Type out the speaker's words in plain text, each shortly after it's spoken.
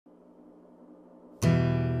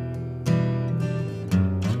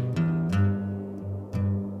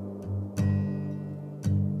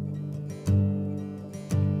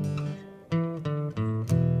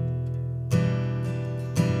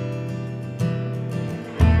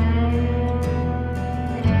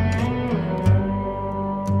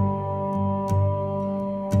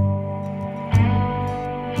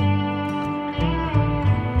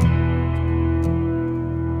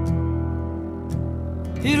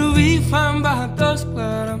it'll be fine by dusk,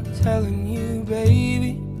 but I'm telling you,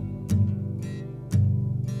 baby,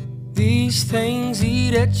 these things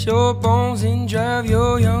eat at your bones and drive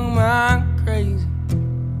your young mind crazy.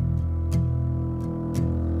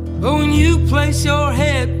 But when you place your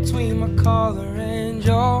head between my collar and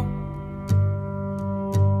jaw,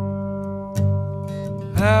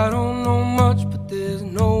 I don't know much, but there's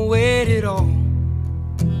no weight at all.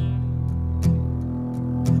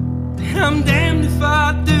 And I'm damned if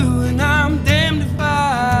I do, and I'm damned if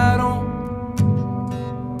I don't.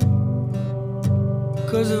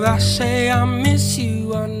 'Cause if I say I miss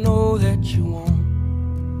you, I know that you won't.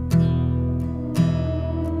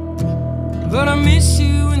 But I miss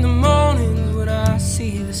you in the mornings when I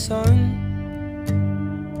see the sun.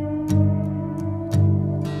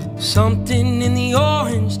 Something in the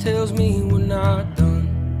orange tells me we're not done.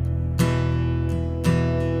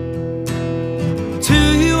 To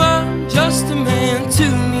you I'm just a man, to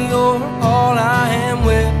me you're all I am.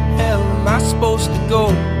 Where the hell am I supposed to go?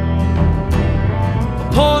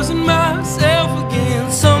 Poison myself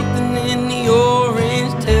again. Something in the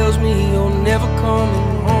orange tells me you're never coming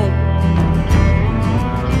home.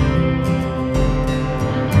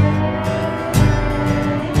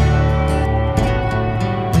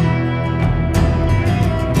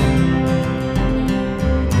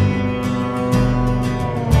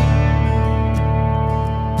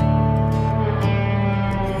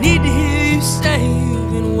 Need to hear you say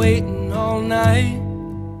you've been waiting all night.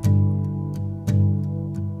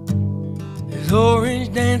 There's orange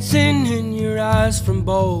dancing in your eyes from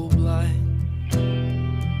bulb light.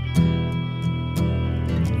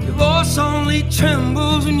 Your voice only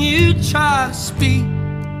trembles when you try to speak.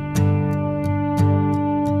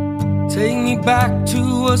 Take me back to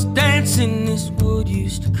us dancing this wood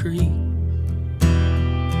used to creak.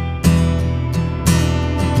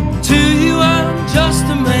 To you I'm just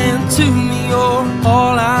a man, to me you're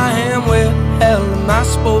all I am. Where the hell am I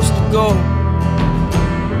supposed to go?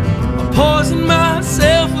 I'm poisoning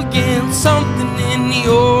myself again. Something in the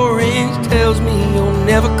orange tells me you're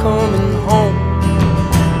never coming home.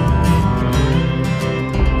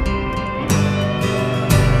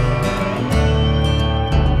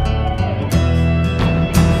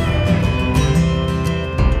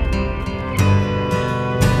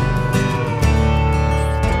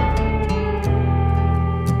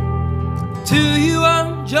 To you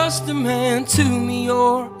I'm just a man, to me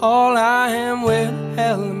you're all I am. Where the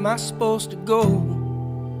hell am I supposed to go?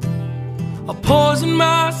 I'll poison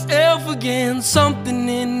myself again. Something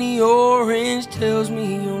in the orange tells me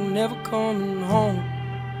you're never coming home.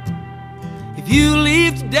 If you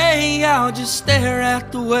leave today, I'll just stare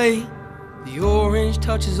at the way the orange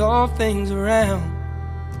touches all things around.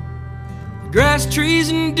 The grass, trees,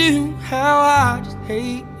 and dew, how I just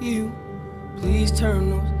hate you. Please turn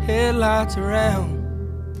those headlights around.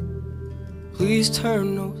 Please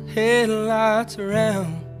turn those headlights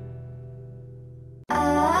around.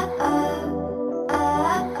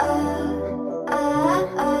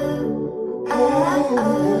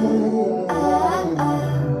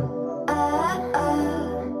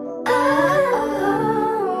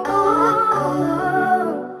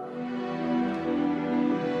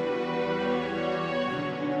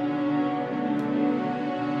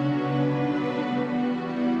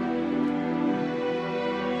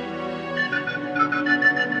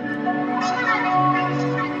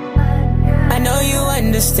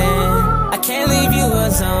 Understand, I can't leave you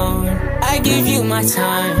alone. I give you my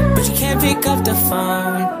time, but you can't pick up the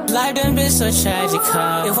phone. Life done been so tragic,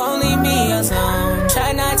 huh? If only me alone.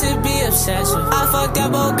 Try not to be obsessive. I fucked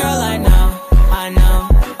up old girl, I know, I know,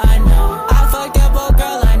 I know. I fucked up old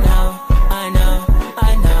girl, I know, I know,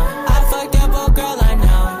 I know. I fucked up old girl, I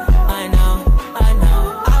know, I know, I know.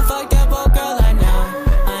 I fucked up old girl, I know,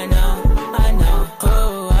 I know, I know. Oh,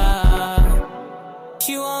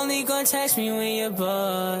 you only gon' text me when you're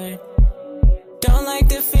bored. Don't like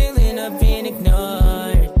the feeling of being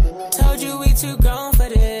ignored. Told you we too grown for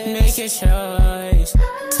this. Make your choice.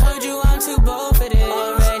 Told you I'm too bold for this.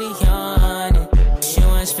 Already on it. She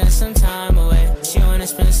wanna spend some time away. She wanna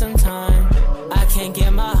spend some time. I can't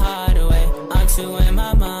get my heart away. I'm too in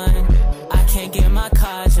my mind. I can't get my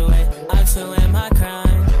cards away. I'm too in my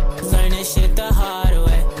grind. Learn this shit the hard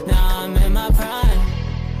way. Now I'm in my prime.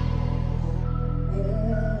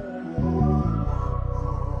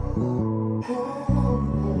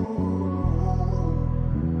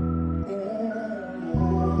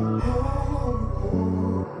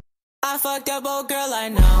 I fucked up old girl, I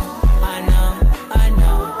know, I know, I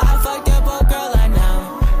know. I fucked up old girl, I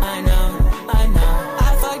know, I know, I know.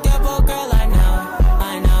 I fucked up old girl, I know,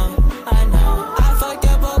 I know, I know. I fucked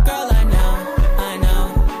up old girl, I know, I know,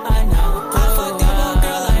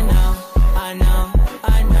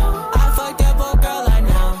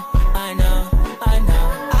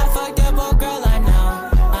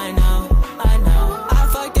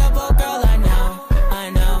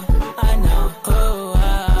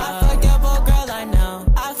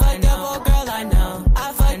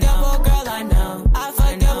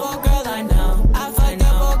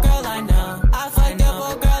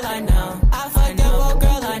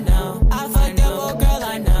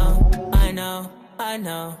 I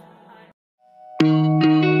know.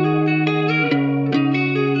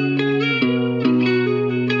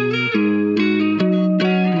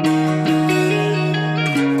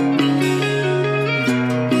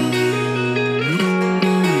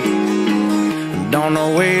 Don't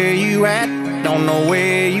know where you at, don't know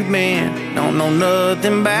where you been, don't know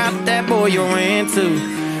nothing about that boy you're into.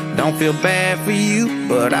 Don't feel bad for you,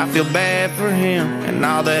 but I feel bad for him, and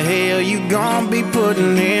all the hell you gon' be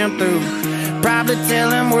putting him through. Probably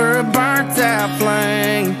tell him we're a burnt out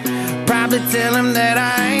flame, probably tell him that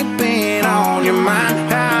I ain't been on your mind.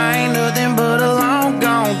 I ain't nothing but a long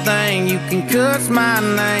gone thing. You can cuss my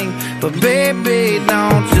name, but baby,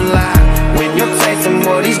 don't you lie. When you're tasting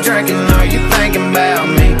what he's drinking, are you thinking about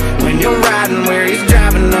me? When you're riding where he's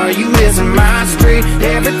driving, are you missing my street?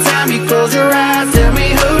 Every time you close your eyes, tell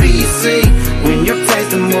me, who do you see? When you're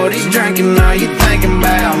tasting what he's drinking, are you thinking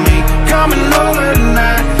about me? Coming over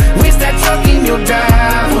tonight, wish that truck in your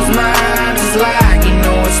drive was mine, just like you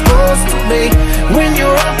know it's supposed to be. When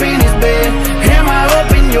you're up in his bed, am I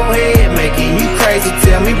up in your head, making you crazy?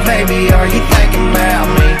 Tell me, baby, are you thinking about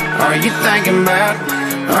me? Are you thinking about?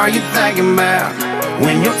 Are you thinking about?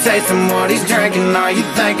 When you're tasting what he's drinking, are you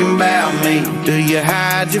thinking about me? Do you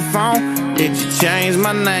hide your phone? Did you change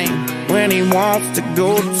my name? When he wants to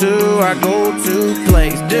go to our go-to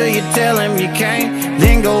place, do you tell him you can't,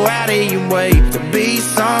 then go out of your way to be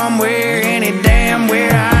somewhere, any damn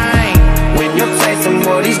where I ain't? When you're tasting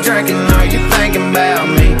what he's drinking, are you thinking about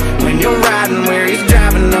me? When you're riding where he's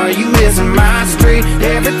driving, are you missing my street?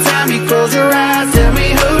 Every time you close your eyes, tell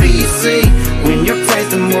me, who do you see? When you're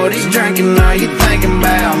tasting what he's drinking, are you thinking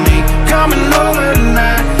about me? Coming over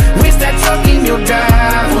tonight, wish that truck in your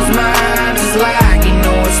drive was mine, just like you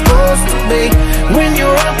know it's supposed to be. When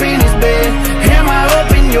you're up in his bed, am I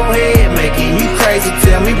up in your head, making you crazy?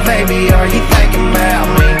 Tell me, baby, are you thinking about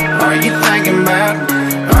me? Are you thinking about?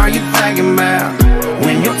 Are you thinking about?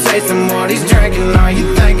 When you're tasting what he's drinking, are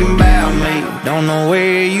you thinking about me? Don't know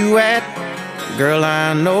where you at, girl,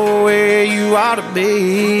 I know where you ought to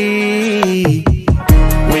be.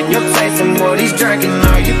 When you're tasting what he's drinking,